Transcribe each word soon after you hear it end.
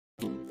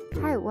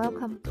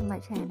welcome to my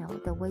channel,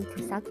 The Way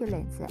to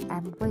Succulents.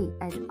 I'm Wei.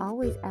 As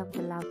always, I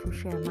would love to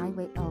share my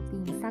way of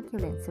being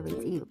succulents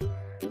with you.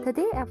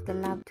 Today, I would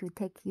love to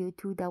take you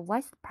to the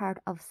west part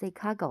of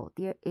Chicago.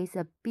 There is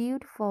a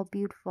beautiful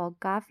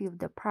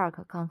Garfield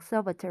Park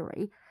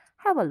Conservatory.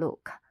 Have a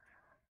look.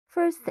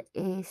 First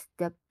is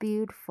the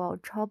beautiful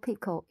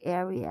tropical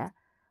area.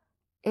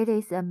 It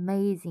is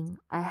amazing.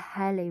 I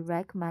highly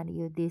recommend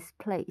you this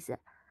place.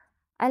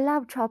 I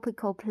love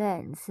tropical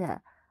plants.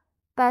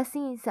 But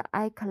since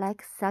I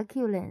collect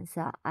succulents,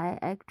 I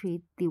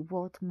actually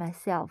devote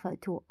myself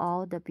to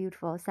all the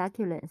beautiful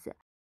succulents.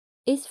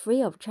 It's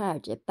free of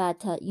charge,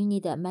 but you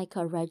need to make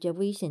a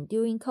reservation.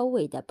 During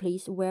COVID,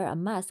 please wear a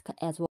mask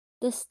as well.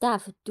 The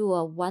staff do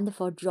a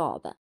wonderful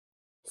job.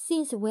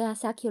 Since we are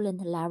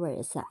succulent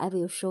lovers, I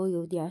will show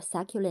you their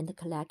succulent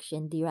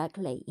collection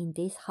directly in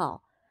this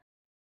hall.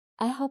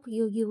 I hope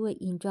you will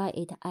enjoy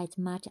it as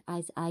much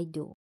as I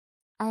do.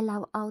 I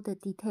love all the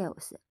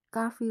details.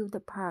 Garfield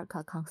Park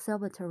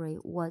Conservatory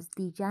was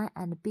designed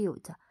and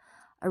built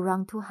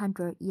around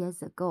 200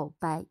 years ago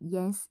by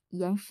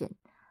Yanchen.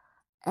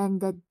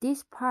 And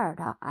this part,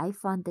 I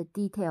found the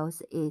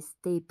details is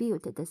they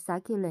built the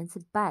succulents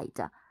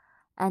bed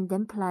and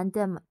then plant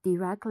them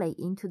directly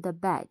into the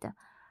bed,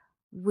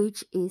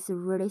 which is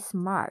really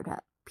smart.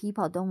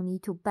 People don't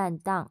need to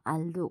bend down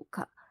and look.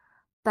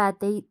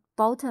 But the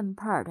bottom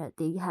part,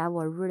 they have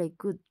a really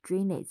good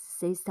drainage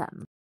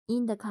system.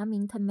 In the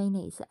coming 10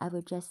 minutes, I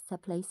will just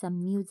play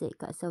some music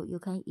so you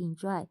can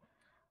enjoy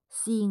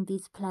seeing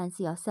these plants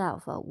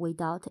yourself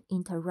without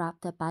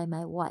interrupted by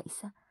my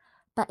voice.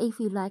 But if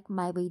you like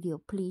my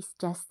video, please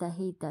just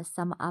hit the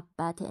thumb up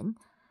button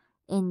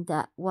and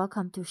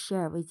welcome to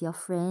share with your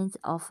friends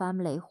or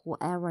family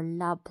whoever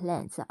love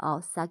plants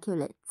or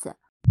succulents.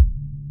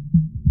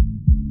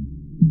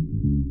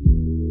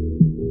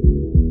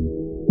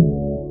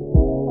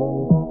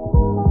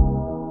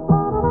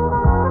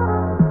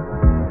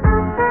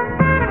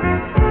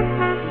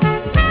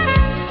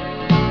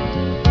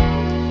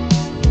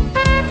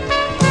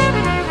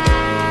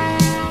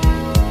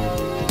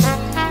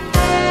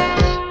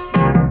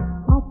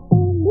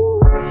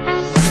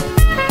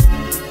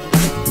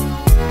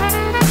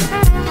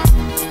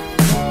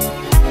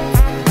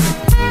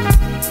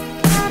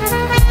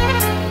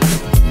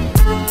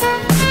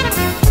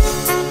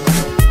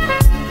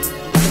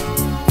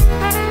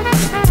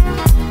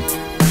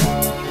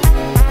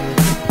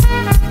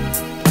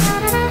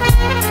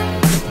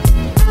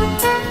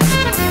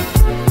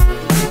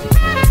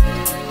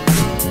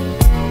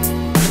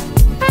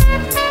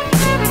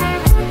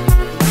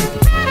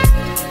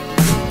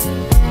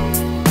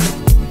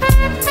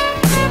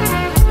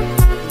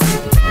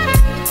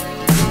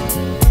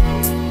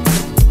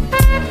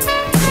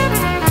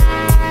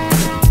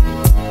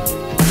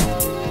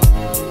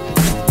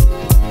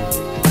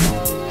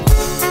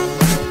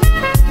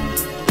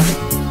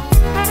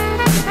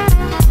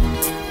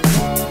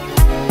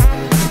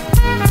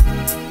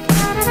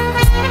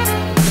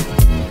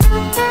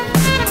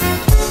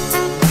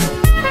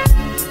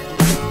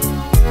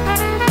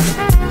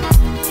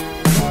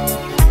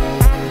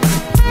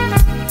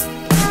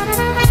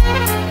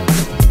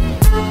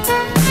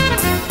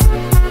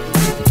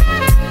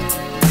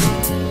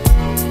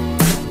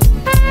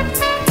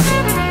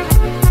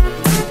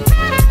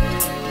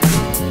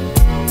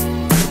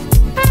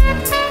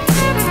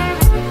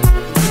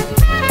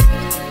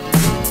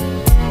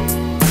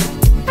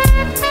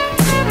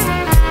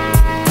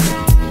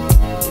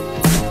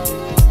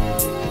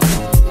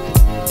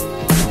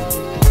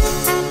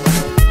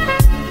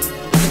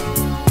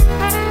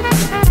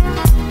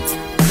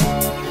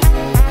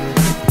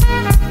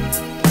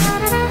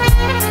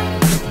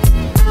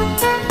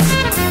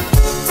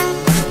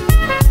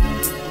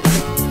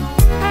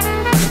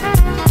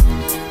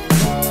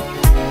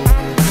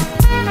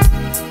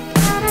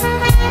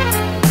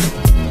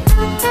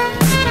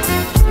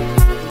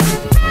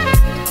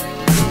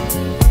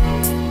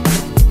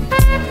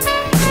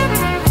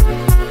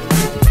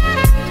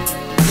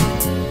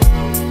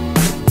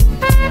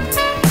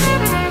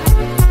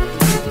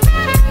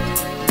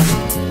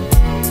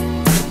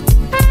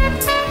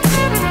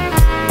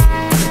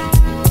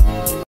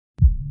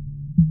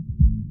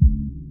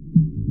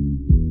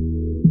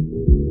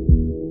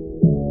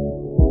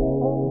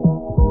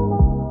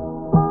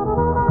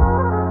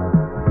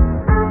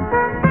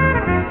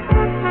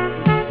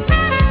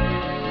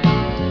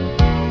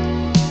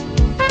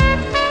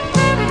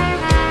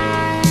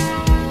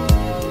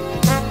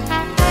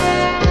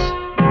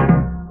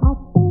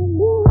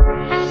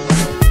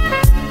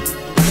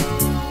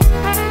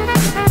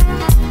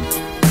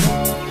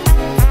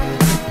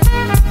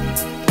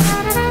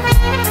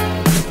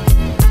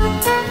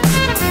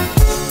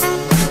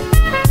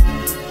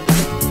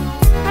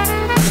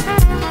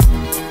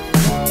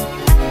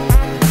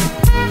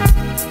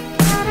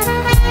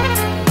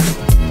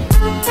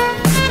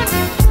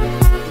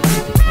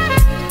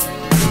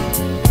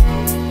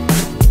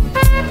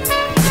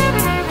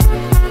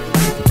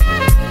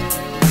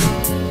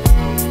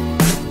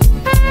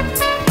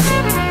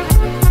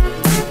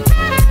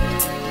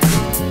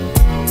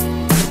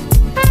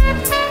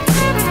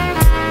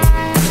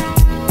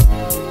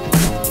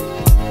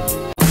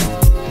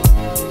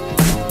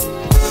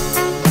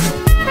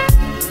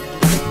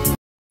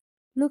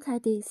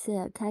 at this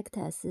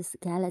cactus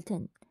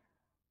skeleton.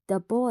 The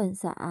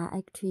bones are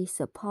actually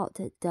support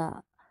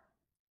the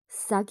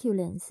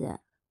succulents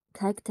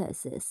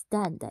cactus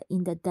stand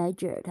in the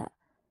desert.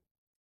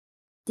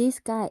 This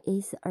guy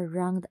is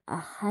around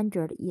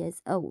 100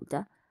 years old.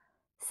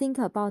 Think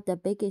about the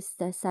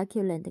biggest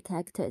succulent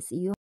cactus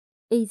you.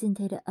 Isn't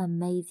it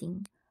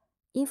amazing?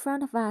 In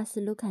front of us,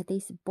 look at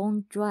this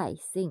bone-dry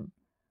thing.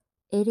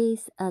 It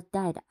is a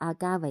dead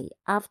agave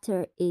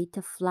after it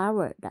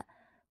flowered.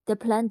 The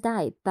plant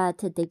died, but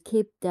they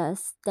keep the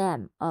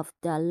stem of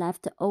the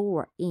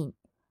leftover in.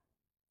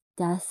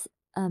 That's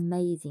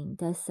amazing.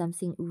 That's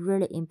something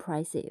really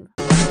impressive.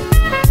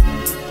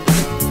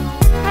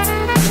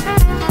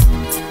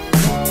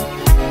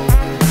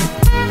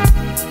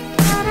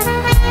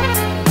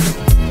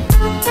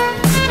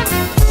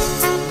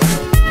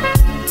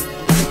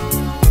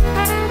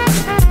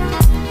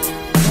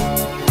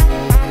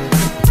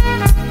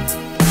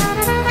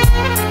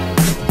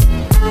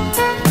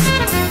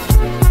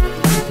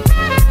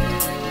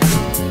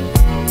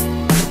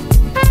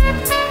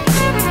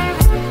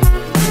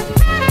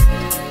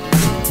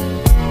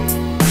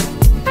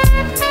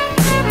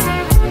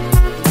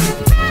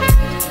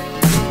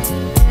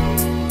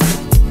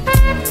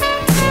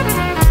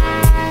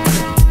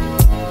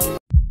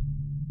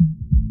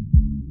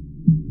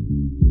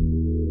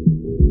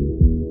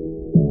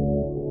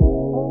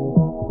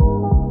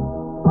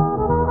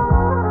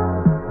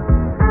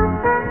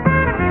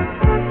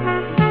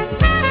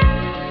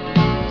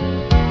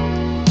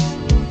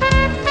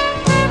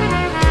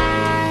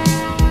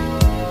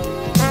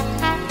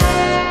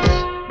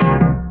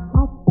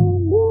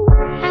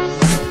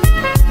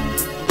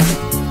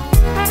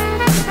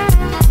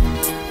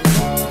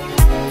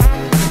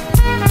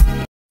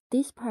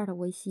 This part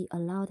we see a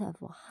lot of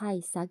high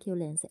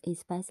succulents,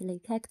 especially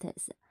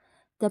cactus.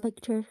 The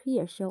picture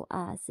here shows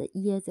us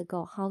years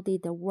ago how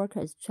did the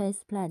workers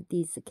transplant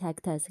these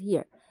cactus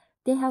here.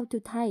 They have to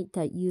tie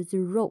it, use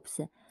ropes,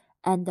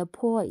 and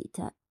pull it,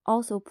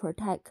 also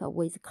protect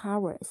with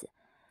covers.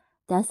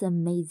 That's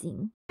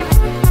amazing.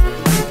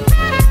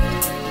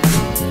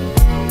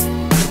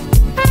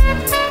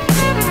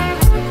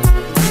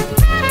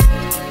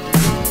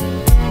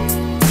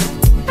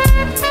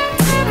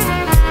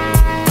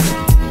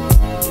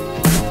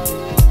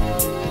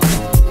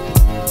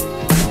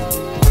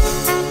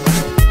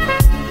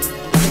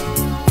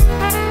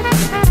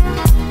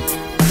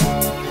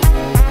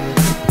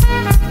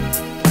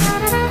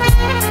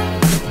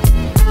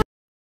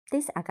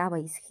 This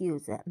agave is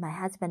huge. My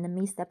husband,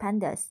 Mr.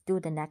 Panda,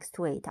 stood next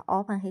to it,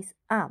 opened his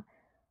arm,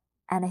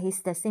 and he's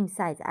the same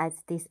size as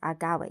this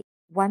agave,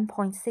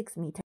 1.6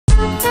 meters.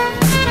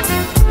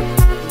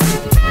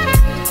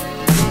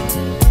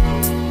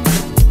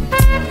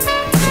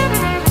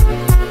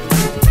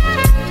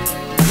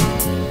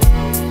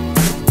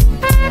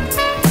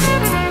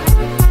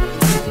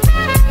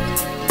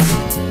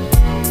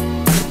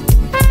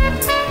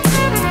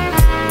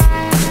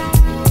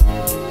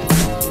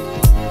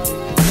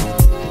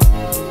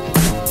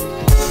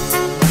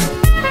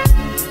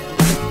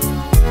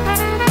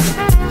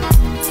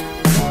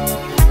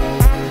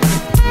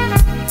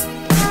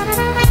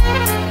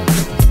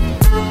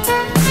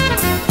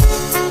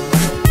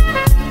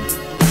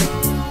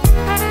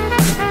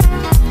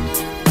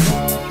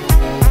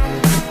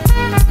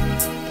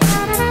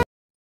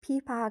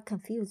 People are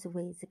confused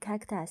with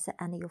cactus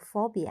and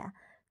euphorbia.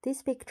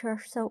 This picture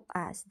shows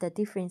us the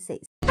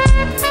differences.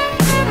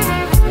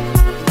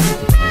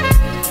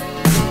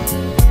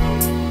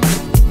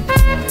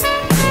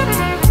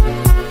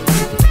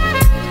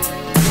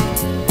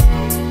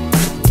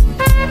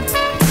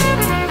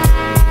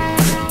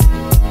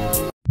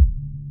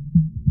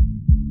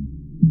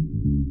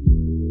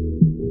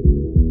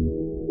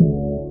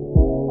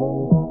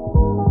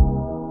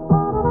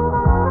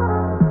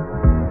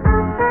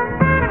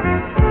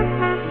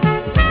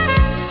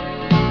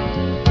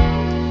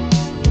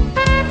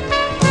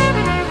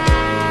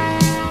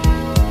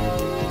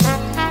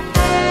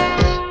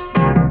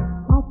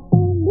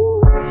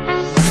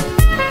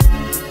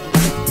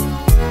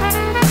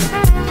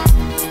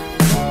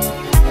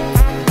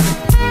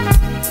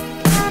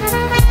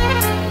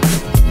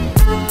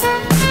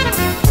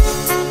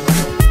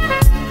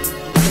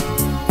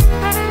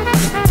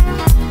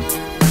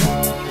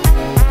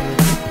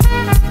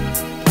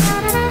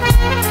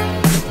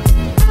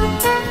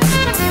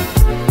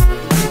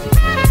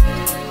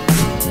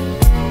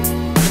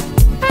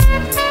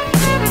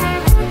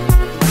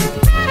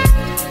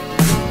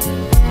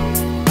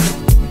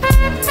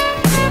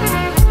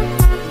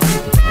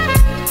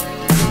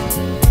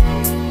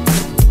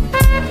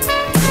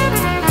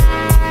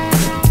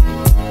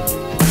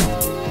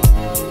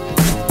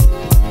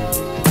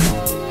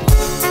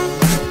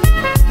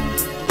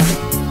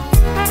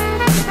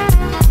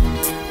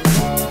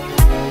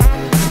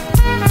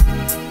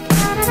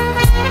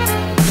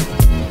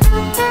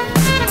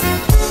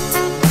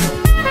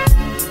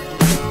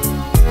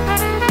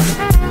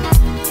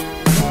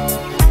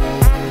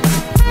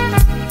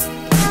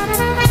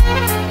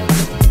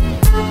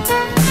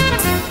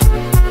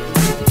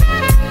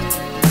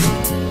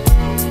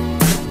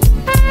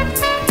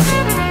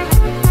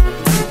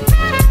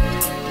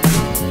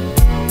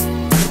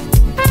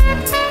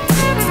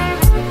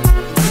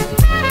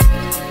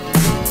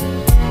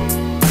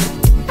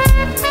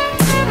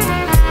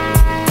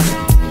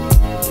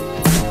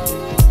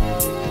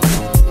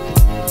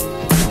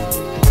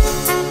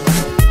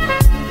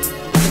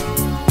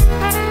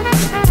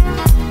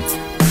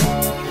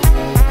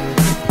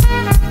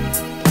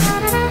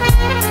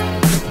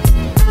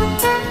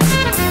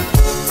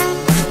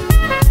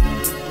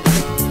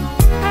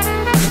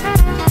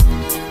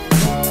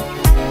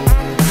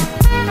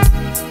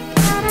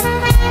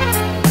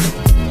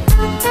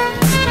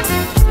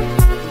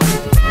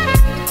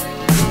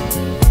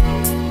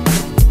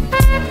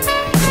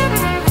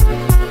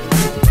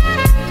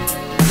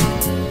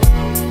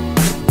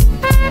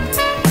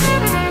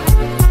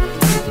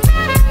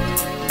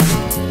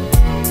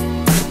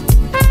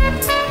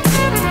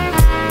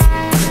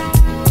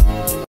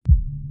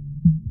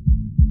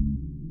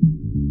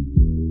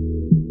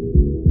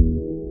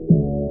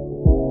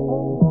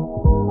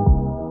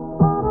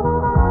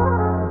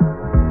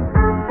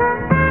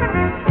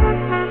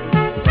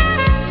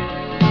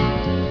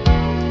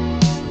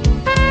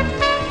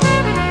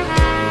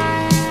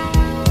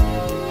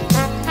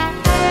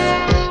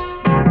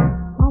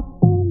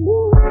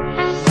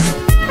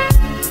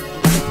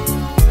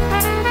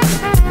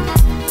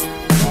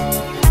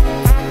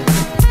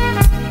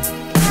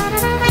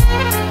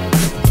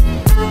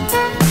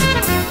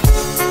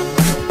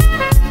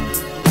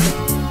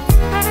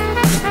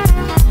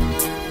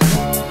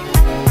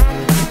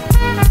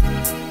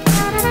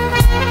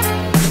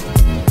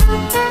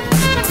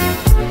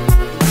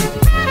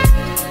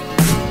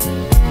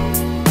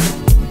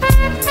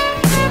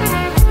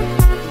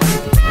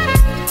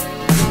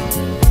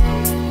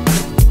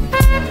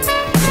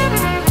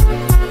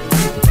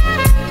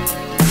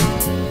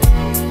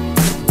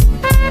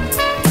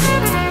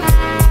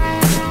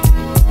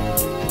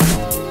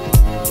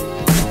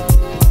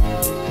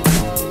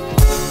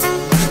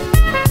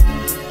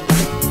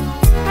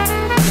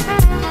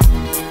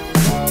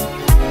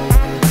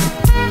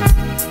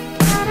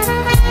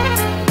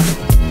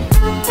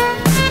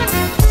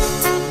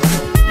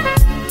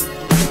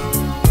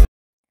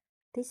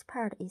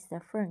 part is the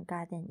fern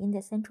garden. In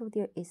the center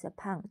there is a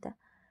pond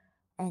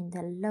and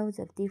loads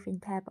of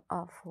different type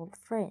of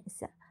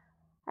ferns.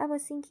 I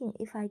was thinking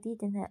if I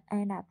didn't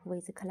end up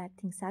with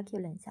collecting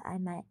succulents, I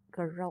might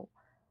grow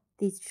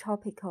these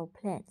tropical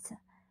plants.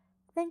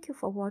 Thank you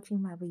for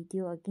watching my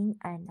video again,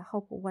 and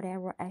hope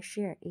whatever I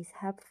share is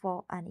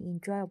helpful and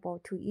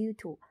enjoyable to you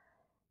too.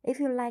 If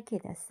you like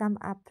it, thumb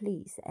up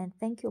please, and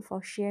thank you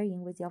for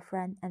sharing with your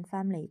friends and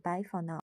family. Bye for now.